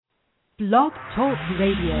Blog Talk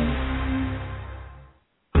Radio.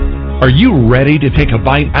 Are you ready to take a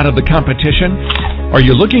bite out of the competition? Are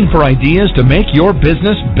you looking for ideas to make your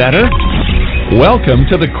business better? Welcome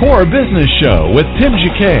to the Core Business Show with Tim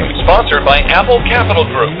Jacquet, sponsored by Apple Capital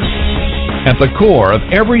Group. At the core of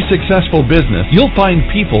every successful business, you'll find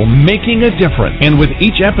people making a difference. And with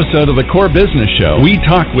each episode of the Core Business Show, we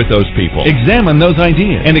talk with those people, examine those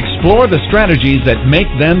ideas, and explore the strategies that make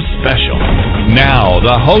them special. Now,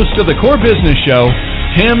 the host of the Core Business Show,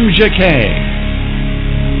 Tim Jacquet.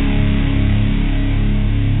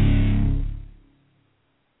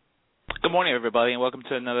 Good morning, everybody, and welcome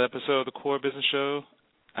to another episode of the Core Business Show.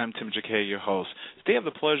 I'm Tim Jacquet, your host. Today I have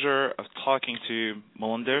the pleasure of talking to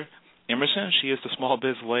Melinda Emerson. She is the small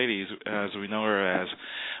biz lady, as we know her as.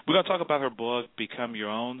 We're going to talk about her book, Become Your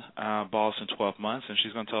Own Boss in 12 Months, and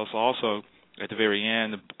she's going to tell us also at the very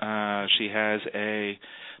end she has a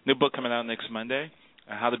new book coming out next Monday,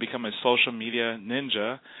 How to Become a Social Media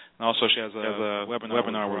Ninja, and also she has a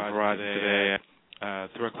webinar we're providing today at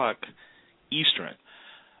 3 o'clock Eastern.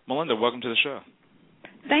 Melinda, welcome to the show.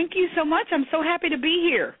 Thank you so much. I'm so happy to be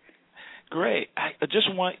here. Great. I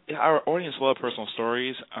just want our audience to love personal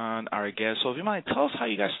stories on our guests. So if you mind, tell us how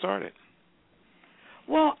you got started.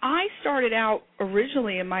 Well, I started out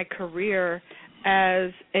originally in my career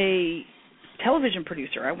as a television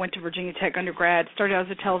producer. I went to Virginia Tech undergrad, started out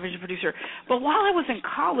as a television producer. But while I was in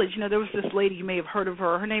college, there was this lady, you may have heard of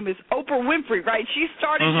her. Her name is Oprah Winfrey, right? She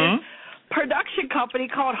started this production company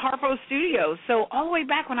called Harpo Studios. So all the way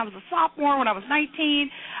back when I was a sophomore, when I was 19,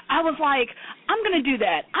 I was like, I'm going to do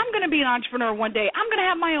that. I'm going to be an entrepreneur one day. I'm going to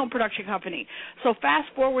have my own production company. So fast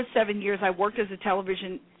forward 7 years, I worked as a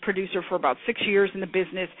television producer for about 6 years in the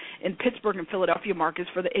business in Pittsburgh and Philadelphia markets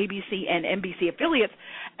for the ABC and NBC affiliates.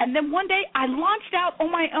 And then one day I launched out on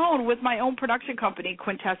my own with my own production company,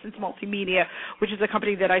 Quintessence Multimedia, which is a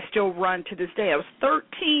company that I still run to this day. It was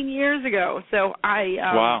 13 years ago. So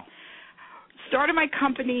I started my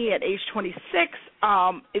company at age 26.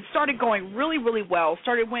 It started going really, really well.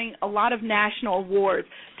 Started winning a lot of national awards,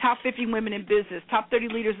 top 50 women in business, top 30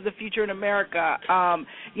 leaders of the future in America.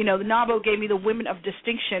 The NABO gave me the Women of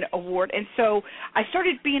Distinction Award. And so I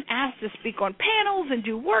started being asked to speak on panels and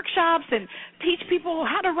do workshops and teach people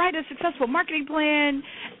how to write a successful marketing plan.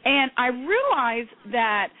 And I realized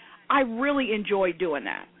that I really enjoyed doing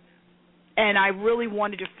that. And I really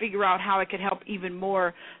wanted to figure out how I could help even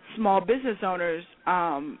more small business owners,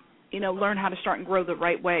 learn how to start and grow the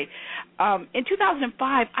right way. In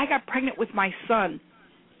 2005, I got pregnant with my son,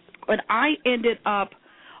 and I ended up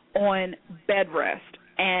on bed rest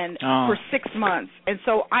for 6 months. And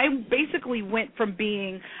so I basically went from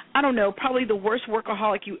being, probably the worst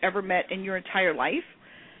workaholic you ever met in your entire life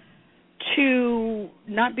to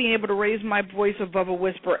not being able to raise my voice above a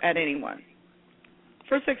whisper at anyone.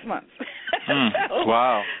 For 6 months.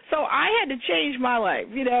 Wow. So I had to change my life,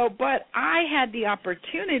 but I had the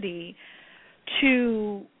opportunity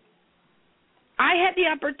to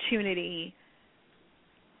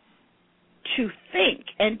think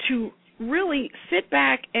and to really sit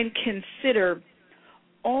back and consider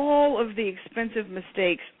all of the expensive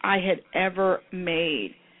mistakes I had ever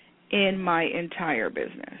made in my entire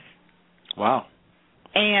business. Wow.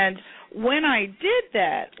 And when I did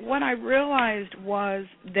that, what I realized was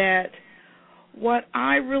that what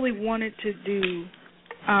I really wanted to do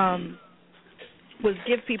was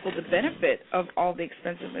give people the benefit of all the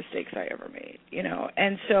expensive mistakes I ever made,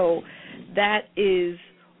 And so that is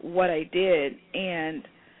what I did. And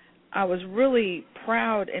I was really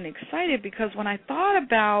proud and excited because when I thought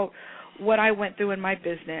about what I went through in my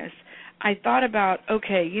business, I thought about,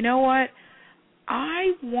 okay, you know what?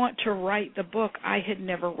 I want to write the book I had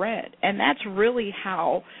never read. And that's really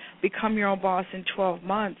how Become Your Own Boss in 12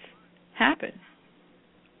 Months happened.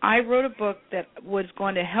 I wrote a book that was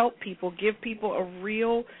going to help people, give people a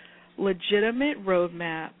real, legitimate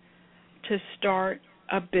roadmap to start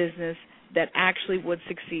a business that actually would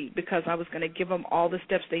succeed because I was going to give them all the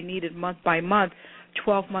steps they needed month by month,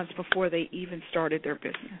 12 months before they even started their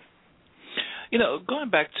business. Going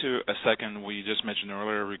back to a second, we just mentioned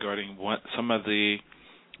earlier regarding what some of the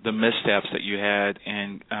missteps that you had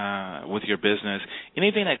in with your business.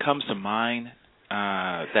 Anything that comes to mind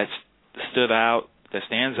that stands out,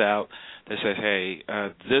 that says, hey,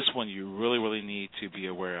 this one you really, really need to be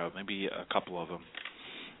aware of, maybe a couple of them?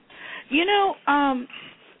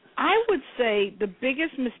 I would say the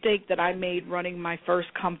biggest mistake that I made running my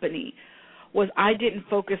first company was I didn't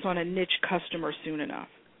focus on a niche customer soon enough.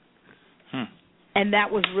 And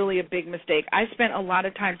that was really a big mistake. I spent a lot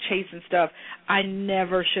of time chasing stuff I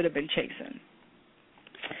never should have been chasing.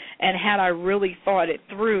 And had I really thought it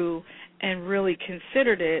through and really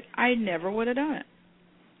considered it, I never would have done it.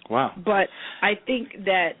 Wow. But I think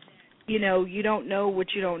that, you don't know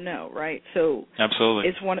what you don't know, right? So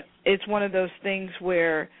absolutely, it's one of those things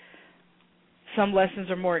where some lessons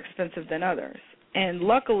are more expensive than others. And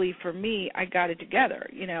luckily for me, I got it together.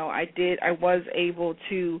 I was able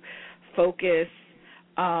to focus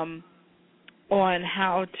on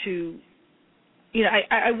how to,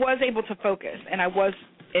 I was able to focus, and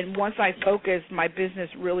once I focused, my business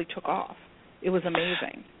really took off. It was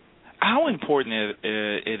amazing. How important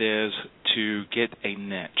it is to get a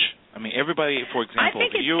niche? I mean, everybody, for example, I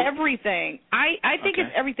think it's everything. I think it's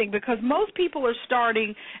everything, because most people are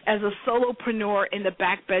starting as a solopreneur in the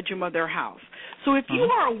back bedroom of their house. So if you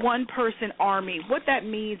are a one-person army, what that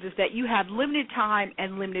means is that you have limited time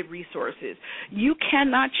and limited resources. You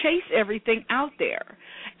cannot chase everything out there.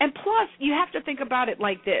 And plus, you have to think about it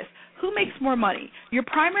like this. Who makes more money, your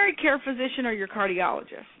primary care physician or your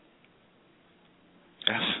cardiologist?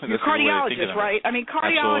 Your cardiologist, right? I mean,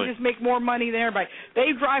 cardiologists make more money than everybody.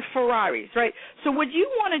 They drive Ferraris, right? So what you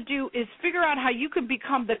want to do is figure out how you can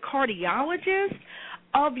become the cardiologist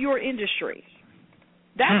of your industry.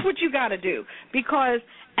 That's what you got to do, because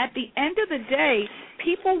at the end of the day,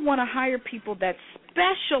 people want to hire people that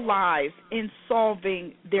specialize in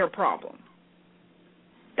solving their problem.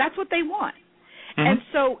 That's what they want. And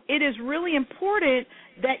so it is really important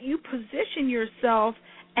that you position yourself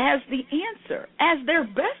as the answer, as their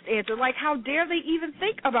best answer. Like, how dare they even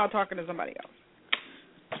think about talking to somebody else?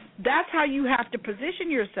 That's how you have to position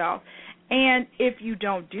yourself. And if you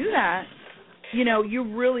don't do that, you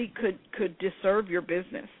really could disserve your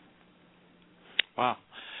business. Wow.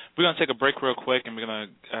 We're going to take a break real quick, and we're going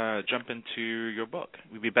to jump into your book.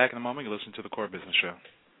 We'll be back in a moment. You listen to The Core Business Show.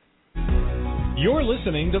 You're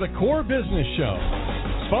listening to The Core Business Show,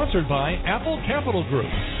 sponsored by Apple Capital Group.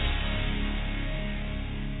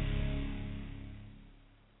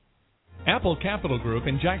 Apple Capital Group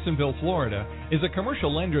in Jacksonville, Florida, is a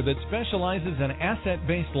commercial lender that specializes in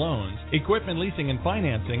asset-based loans, equipment leasing and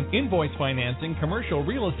financing, invoice financing, commercial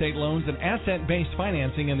real estate loans, and asset-based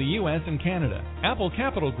financing in the U.S. and Canada. Apple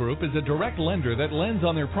Capital Group is a direct lender that lends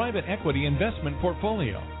on their private equity investment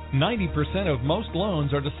portfolio. 90% of most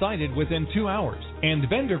loans are decided within 2 hours, and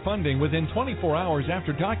vendor funding within 24 hours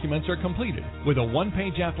after documents are completed, with a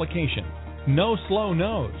one-page application. No slow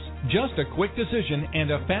no's, just a quick decision and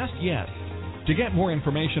a fast yes. To get more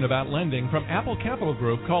information about lending from Apple Capital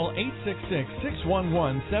Group, call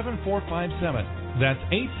 866-611-7457. That's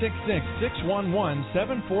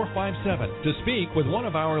 866-611-7457 to speak with one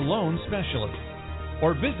of our loan specialists.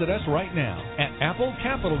 Or visit us right now at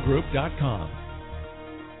applecapitalgroup.com.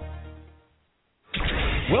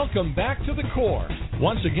 Welcome back to The Core.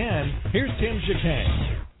 Once again, here's Tim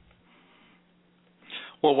Jacquet.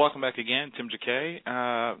 Well, welcome back again, Tim Jacquet.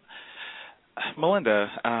 Melinda,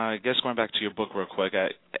 I guess going back to your book real quick,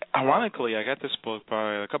 ironically, I got this book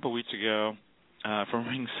probably a couple of weeks ago from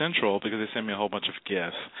Ring Central, because they sent me a whole bunch of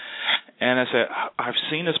gifts. And I said, I've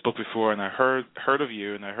seen this book before, and I heard of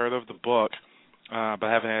you, and I heard of the book, but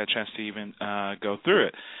I haven't had a chance to even go through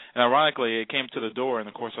it. And ironically, it came to the door, and,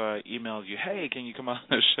 of course, I emailed you, hey, can you come on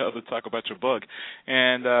the show to talk about your book?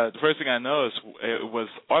 And the first thing I noticed, it was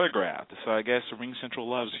autographed. So I guess Ring Central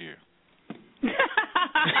loves you.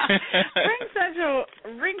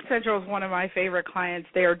 Ring Central is one of my favorite clients.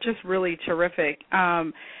 They are just really terrific.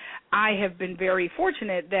 I have been very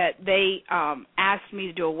fortunate that they asked me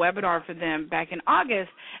to do a webinar for them back in August,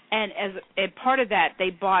 and as a part of that, they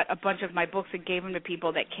bought a bunch of my books and gave them to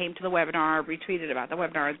people that came to the webinar, retweeted about the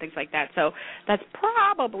webinar and things like that. So that's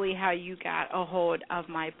probably how you got a hold of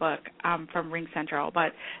my book from Ring Central.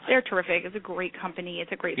 But they're terrific. It's a great company.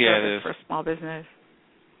 It's a great service for a small business.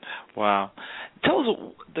 Wow. Tell us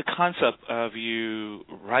the concept of you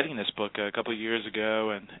writing this book a couple of years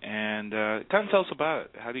ago, and kind of tell us about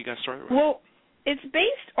it. How do you guys start? Well, it's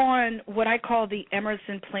based on what I call the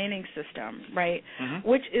Emerson planning system, right,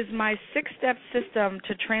 which is my 6-step system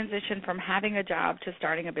to transition from having a job to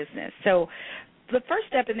starting a business. So the first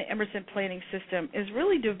step in the Emerson planning system is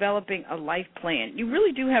really developing a life plan. You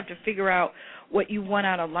really do have to figure out what you want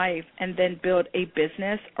out of life and then build a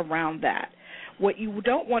business around that. What you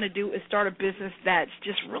don't want to do is start a business that's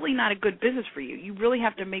just really not a good business for you. You really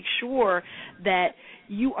have to make sure that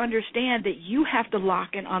you understand that you have to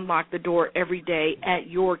lock and unlock the door every day at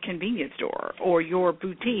your convenience store or your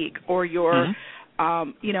boutique or your,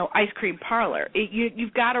 ice cream parlor.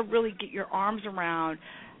 You've got to really get your arms around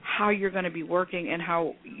how you're going to be working and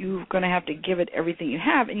how you're going to have to give it everything you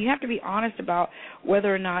have. And you have to be honest about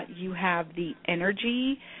whether or not you have the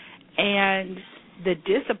energy and the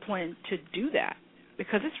discipline to do that,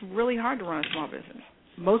 because it's really hard to run a small business.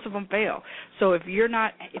 Most of them fail. So if you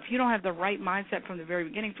don't have the right mindset from the very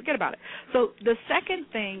beginning, forget about it. So the second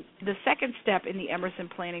step in the Emerson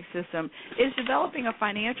planning system is developing a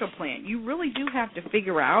financial plan. You really do have to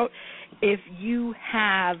figure out if you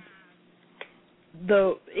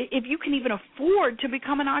can even afford to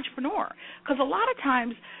become an entrepreneur. Because a lot of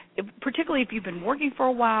times, particularly if you've been working for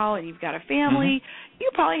a while and you've got a family,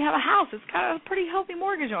 you probably have a house that's got a pretty healthy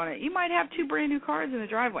mortgage on it. You might have 2 brand new cars in the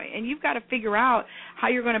driveway, and you've got to figure out how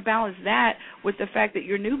you're going to balance that with the fact that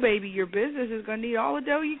your new baby, your business, is going to need all the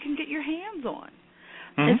dough you can get your hands on.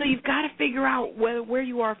 And so you've got to figure out where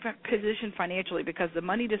you are positioned financially, because the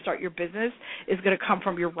money to start your business is going to come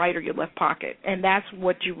from your right or your left pocket, and that's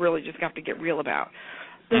what you really just have to get real about.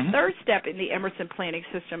 The third step in the Emerson planning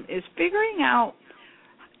system is figuring out,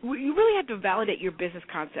 you really have to validate your business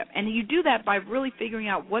concept, and you do that by really figuring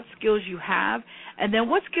out what skills you have and then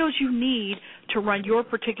what skills you need to run your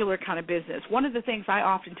particular kind of business. One of the things I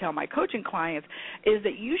often tell my coaching clients is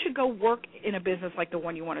that you should go work in a business like the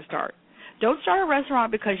one you want to start. Don't start a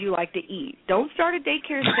restaurant because you like to eat. Don't start a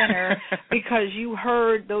daycare center because you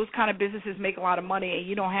heard those kind of businesses make a lot of money and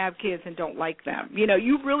you don't have kids and don't like them.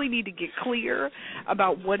 You really need to get clear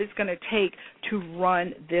about what it's going to take to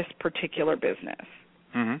run this particular business.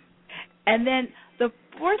 And then the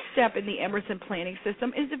fourth step in the Emerson planning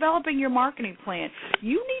system is developing your marketing plan.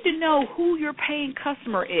 You need to know who your paying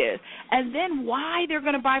customer is and then why they're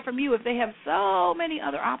going to buy from you if they have so many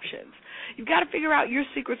other options. You've got to figure out your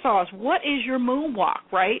secret sauce. What is your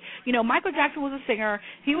moonwalk, right? Michael Jackson was a singer.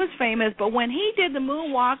 He was famous, but when he did the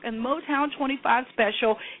moonwalk and Motown 25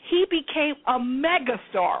 special, he became a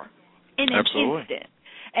megastar in an instant.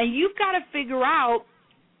 And you've got to figure out,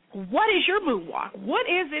 what is your moonwalk? What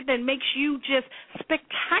is it that makes you just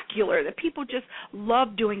spectacular, that people just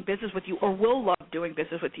love doing business with you or will love doing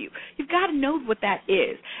business with you? You've got to know what that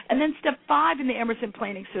is. And then step 5 in the Emerson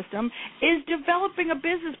planning system is developing a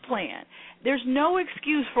business plan. There's no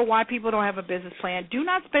excuse for why people don't have a business plan. Do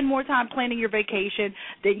not spend more time planning your vacation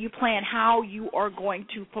than you plan how you are going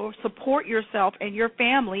to support yourself and your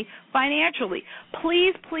family financially.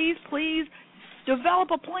 Please, please, please develop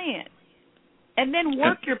a plan. And then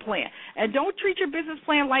work your plan. And don't treat your business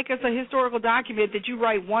plan like it's a historical document that you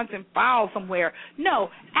write once and file somewhere. No,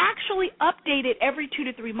 actually update it every 2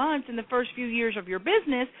 to 3 months in the first few years of your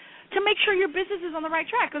business to make sure your business is on the right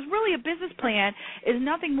track. Because really a business plan is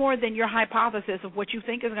nothing more than your hypothesis of what you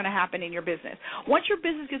think is going to happen in your business. Once your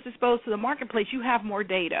business gets exposed to the marketplace, you have more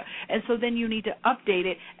data. And so then you need to update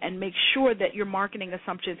it and make sure that your marketing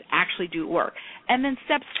assumptions actually do work. And then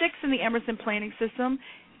step 6 in the Emerson planning system,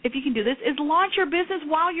 if you can do this, is launch your business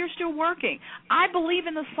while you're still working. I believe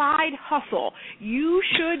in the side hustle. You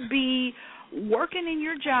should be working in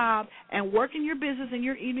your job and working your business in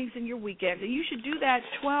your evenings and your weekends. And you should do that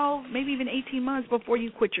 12, maybe even 18 months before you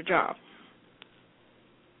quit your job.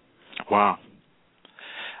 Wow.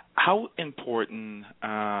 How important,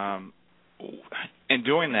 in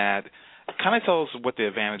doing that, kind of tell us what the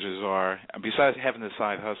advantages are, besides having the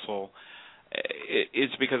side hustle.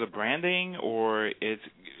 It's because of branding, or it's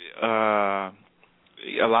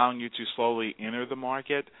allowing you to slowly enter the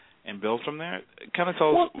market and build from there? Kind of tell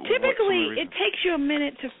us. Well, typically it takes you a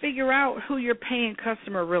minute to figure out who your paying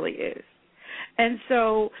customer really is. And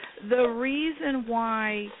so the reason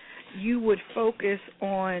why you would focus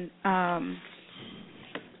on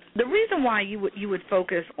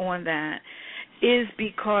that is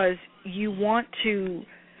because you want to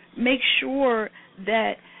make sure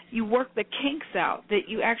that you work the kinks out, that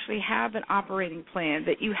you actually have an operating plan,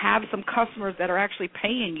 that you have some customers that are actually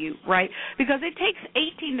paying you, right? Because it takes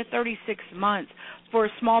 18 to 36 months for a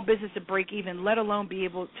small business to break even, let alone be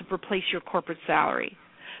able to replace your corporate salary.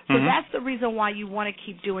 So that's the reason why you want to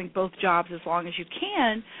keep doing both jobs as long as you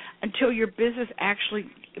can until your business actually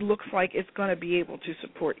looks like it's going to be able to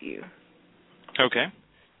support you. Okay.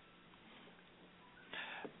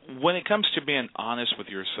 When it comes to being honest with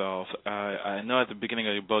yourself, I know at the beginning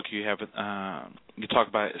of your book you talk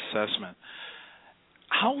about assessment.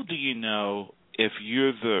 How do you know if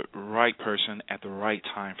you're the right person at the right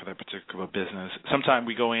time for that particular business? Sometimes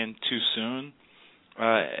we go in too soon.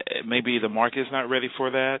 Maybe the market is not ready for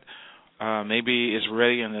that. Maybe it's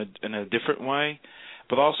ready in a different way.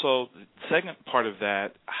 But also, the second part of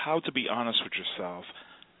that, how to be honest with yourself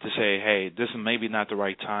to say, hey, this is maybe not the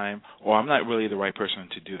right time, or I'm not really the right person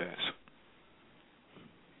to do this.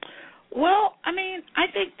 Well, I mean,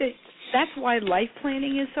 I think that's why life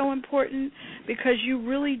planning is so important, because you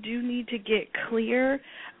really do need to get clear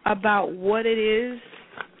about what it is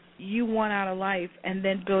you want out of life and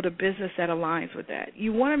then build a business that aligns with that.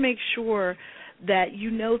 You want to make sure that you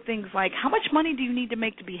know things like, how much money do you need to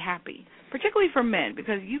make to be happy? particularly for men,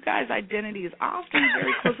 because you guys' identity is often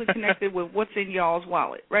very closely connected with what's in y'all's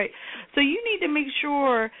wallet, right? So you need to make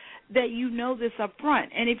sure that you know this up front.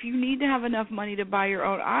 And if you need to have enough money to buy your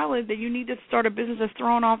own island, then you need to start a business that's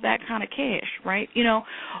throwing off that kind of cash, right?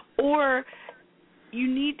 Or you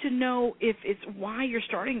need to know if it's why you're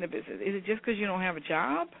starting the business. Is it just because you don't have a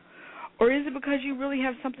job? Or is it because you really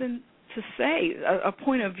have something to say, a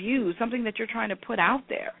point of view, something that you're trying to put out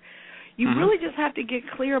there? You really just have to get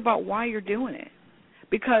clear about why you're doing it.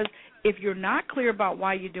 Because if you're not clear about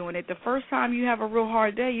why you're doing it, the first time you have a real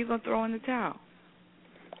hard day, you're going to throw in the towel.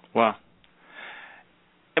 Wow.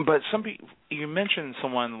 But some people, you mentioned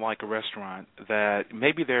someone like a restaurant that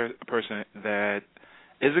maybe they're a person that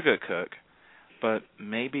is a good cook, but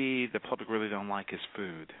maybe the public really don't like his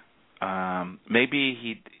food.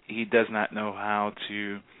 Maybe he does not know how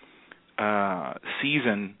to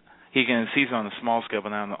season. He can season on a small scale, but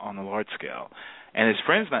not on a large scale. And his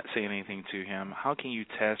friends not saying anything to him. How can you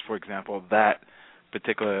test, for example, that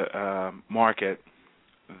particular market?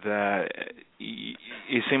 That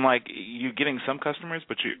you seem like you're getting some customers,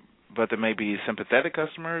 but there may be sympathetic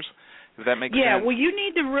customers. If that makes sense. Yeah, well, you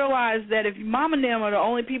need to realize that if mom and them are the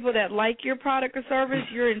only people that like your product or service,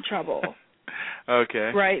 you're in trouble.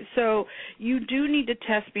 Okay. Right, so you do need to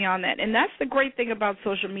test beyond that. And that's the great thing about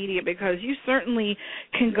social media, because you certainly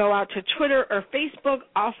can go out to Twitter or Facebook,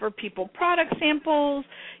 offer people product samples,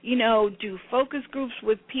 do focus groups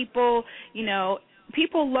with people,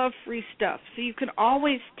 People love free stuff, so you can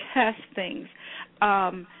always test things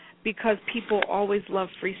because people always love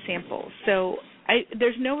free samples. So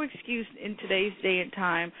there's no excuse in today's day and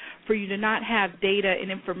time for you to not have data and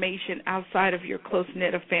information outside of your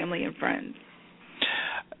close-knit of family and friends.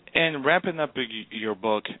 And wrapping up your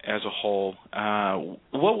book as a whole,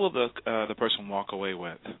 what will the person walk away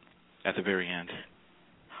with at the very end?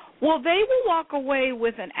 Well, they will walk away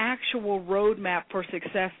with an actual roadmap for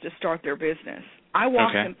success to start their business. I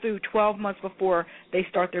walk them through 12 months before they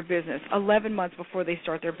start their business, 11 months before they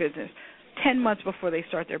start their business, 10 months before they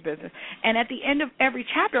start their business. And at the end of every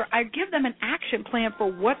chapter, I give them an action plan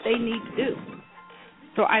for what they need to do.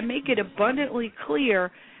 So I make it abundantly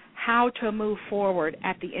clear how to move forward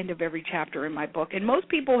at the end of every chapter in my book. And most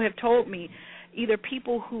people have told me, either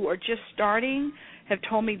people who are just starting have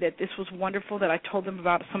told me that this was wonderful, that I told them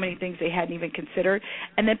about so many things they hadn't even considered.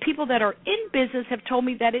 And then people that are in business have told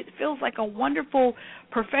me that it feels like a wonderful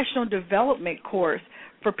professional development course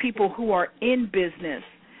for people who are in business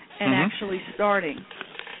and actually starting.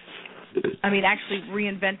 I mean, actually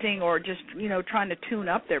reinventing or just, trying to tune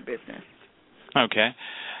up their business. Okay.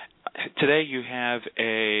 Today you have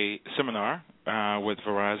a seminar with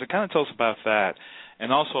Verizon. Kind of tell us about that.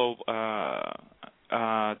 And also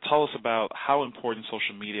tell us about how important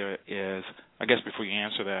social media is, I guess before you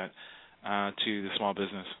answer that, to the small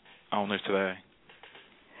business owners today.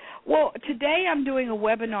 Well, today I'm doing a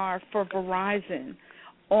webinar for Verizon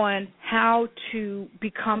on how to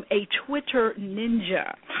become a Twitter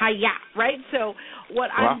ninja. Hiya, right? So what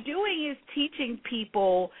I'm doing is teaching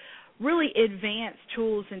people really advanced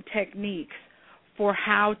tools and techniques for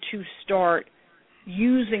how to start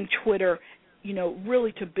using Twitter,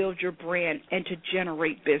 really to build your brand and to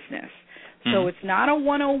generate business. So it's not a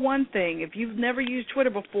 101 thing. If you've never used Twitter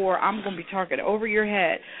before, I'm going to be talking over your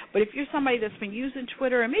head. But if you're somebody that's been using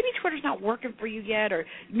Twitter and maybe Twitter's not working for you yet, or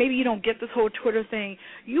maybe you don't get this whole Twitter thing,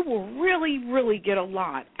 you will really, really get a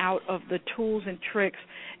lot out of the tools and tricks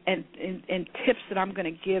and tips that I'm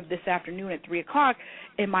going to give this afternoon at 3 o'clock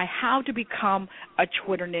in my How to Become a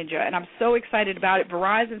Twitter Ninja. And I'm so excited about it.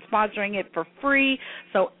 Verizon's sponsoring it for free.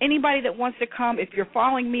 So anybody that wants to come, if you're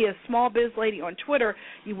following me as Small Biz Lady on Twitter,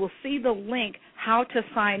 you will see the link how to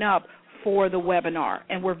sign up for the webinar.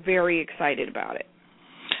 And we're very excited about it.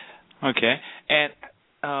 Okay. And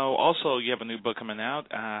also you have a new book coming out,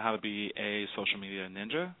 How to Be a Social Media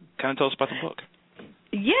Ninja. Kind of tell us about the book.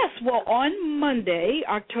 Yes, well, on Monday,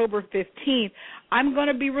 October 15th, I'm going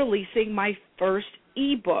to be releasing my first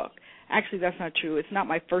ebook. Actually, that's not true. It's not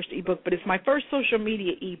my first ebook, but it's my first social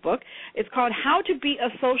media ebook. It's called How to Be a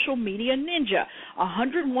Social Media Ninja,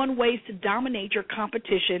 101 Ways to Dominate Your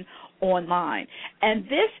Competition Online. And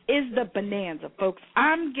this is the bonanza, folks.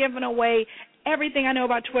 I'm giving away everything I know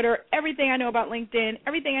about Twitter, everything I know about LinkedIn,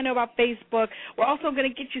 everything I know about Facebook. We're also going to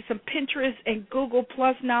get you some Pinterest and Google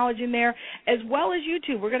Plus knowledge in there, as well as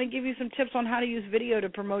YouTube. We're going to give you some tips on how to use video to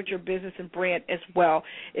promote your business and brand as well.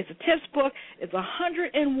 It's a tips book. It's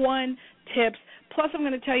 101 tips. Plus, I'm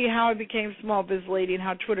going to tell you how I became Small Biz Lady and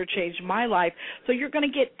how Twitter changed my life. So you're going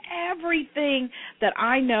to get everything that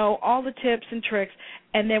I know, all the tips and tricks,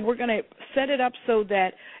 and then we're going to set it up so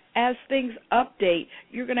that as things update,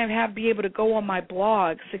 you're going to be able to go on my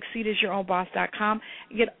blog, succeedasYourOwnBoss.com,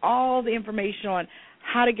 and get all the information on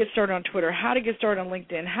how to get started on Twitter, how to get started on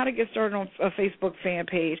LinkedIn, how to get started on a Facebook fan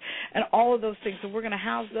page, and all of those things. So we're going to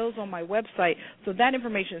house those on my website. So that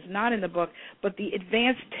information is not in the book, but the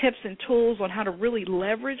advanced tips and tools on how to really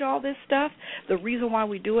leverage all this stuff, the reason why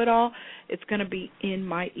we do it all, it's going to be in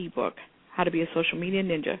my ebook, How to Be a Social Media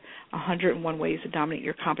Ninja, 101 Ways to Dominate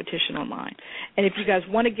Your Competition Online. And if you guys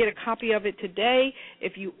want to get a copy of it today,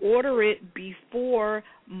 if you order it before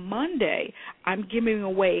Monday, I'm giving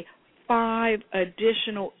away 5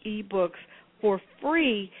 additional ebooks for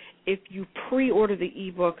free if you pre-order the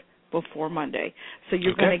ebook before Monday. So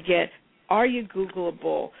you're going to get Are You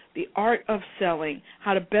Googleable, The Art of Selling,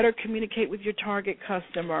 How to Better Communicate with Your Target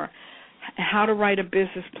Customer, How to Write a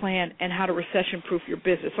Business Plan, and How to Recession-Proof Your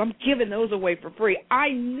Business. So I'm giving those away for free. I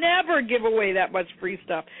never give away that much free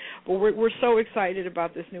stuff, but we're so excited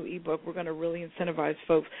about this new ebook. We're going to really incentivize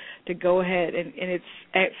folks to go ahead, and it's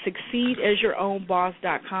at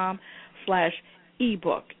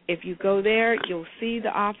succeedasYourOwnBoss.com/ebook. If you go there, you'll see the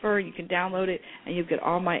offer. You can download it, and you'll get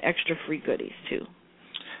all my extra free goodies, too.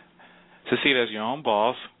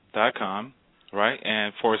 SucceedAsYourOwnBoss.com, right,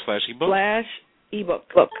 and /ebook?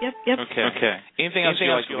 /ebook. Yep. Okay. Anything else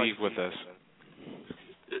you'd like to leave with us?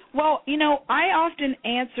 Well, I often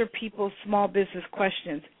answer people's small business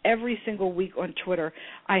questions every single week on Twitter.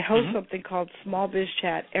 I host something called Small Biz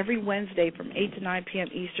Chat every Wednesday from 8 to 9 p.m.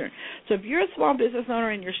 Eastern. So if you're a small business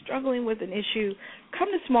owner and you're struggling with an issue, come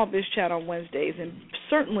to Small Biz Chat on Wednesdays, and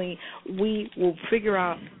certainly we will figure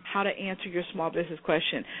out how to answer your small business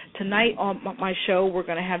question. Tonight on my show, we're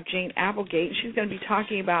going to have Jane Applegate, and she's going to be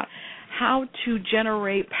talking about how to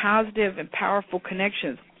generate positive and powerful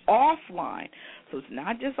connections offline. So it's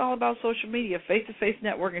not just all about social media. Face-to-face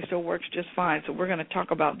networking still works just fine. So we're going to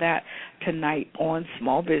talk about that tonight on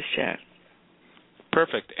Small Biz Chat.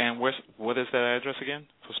 Perfect. And what is that address again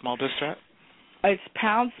for Small Biz Chat? It's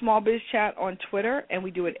 #Small Biz Chat on Twitter, and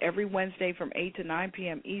we do it every Wednesday from 8 to 9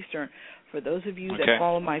 p.m. Eastern. For those of you that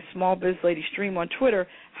follow my Small Biz Lady stream on Twitter,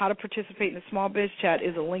 how to participate in the Small Biz Chat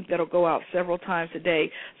is a link that will go out several times a day,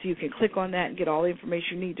 so you can click on that and get all the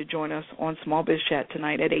information you need to join us on Small Biz Chat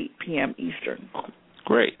tonight at 8 p.m. Eastern.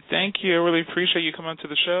 Great. Thank you. I really appreciate you coming to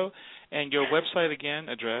the show. And your website, again,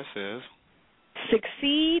 address is?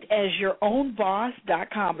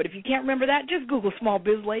 SucceedAsYourOwnBoss.com. But if you can't remember that, just Google Small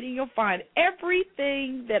Biz Lady, and you'll find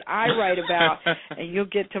everything that I write about, and you'll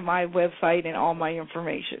get to my website and all my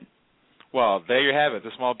information. Well, there you have it,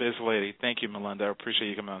 the Small Biz Lady. Thank you, Melinda. I appreciate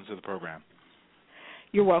you coming on to the program.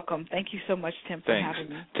 You're welcome. Thank you so much, Tim, for having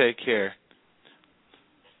me. Take care.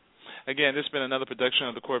 Again, this has been another production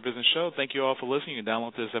of the Core Business Show. Thank you all for listening. You can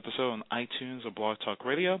download this episode on iTunes or Blog Talk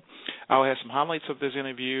Radio. I'll have some highlights of this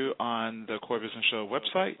interview on the Core Business Show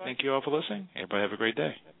website. Thank you all for listening. Everybody have a great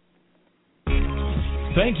day.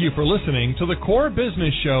 Thank you for listening to the Core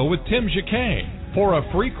Business Show with Tim Jacquet. For a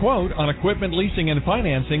free quote on equipment leasing and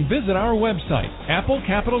financing, visit our website,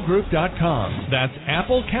 applecapitalgroup.com. That's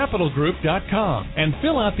applecapitalgroup.com. And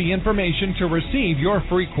fill out the information to receive your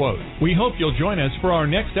free quote. We hope you'll join us for our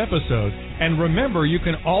next episode. And remember, you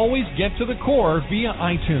can always get to the core via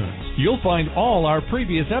iTunes. You'll find all our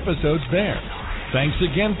previous episodes there. Thanks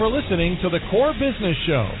again for listening to the Core Business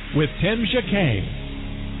Show with Tim Jacquet.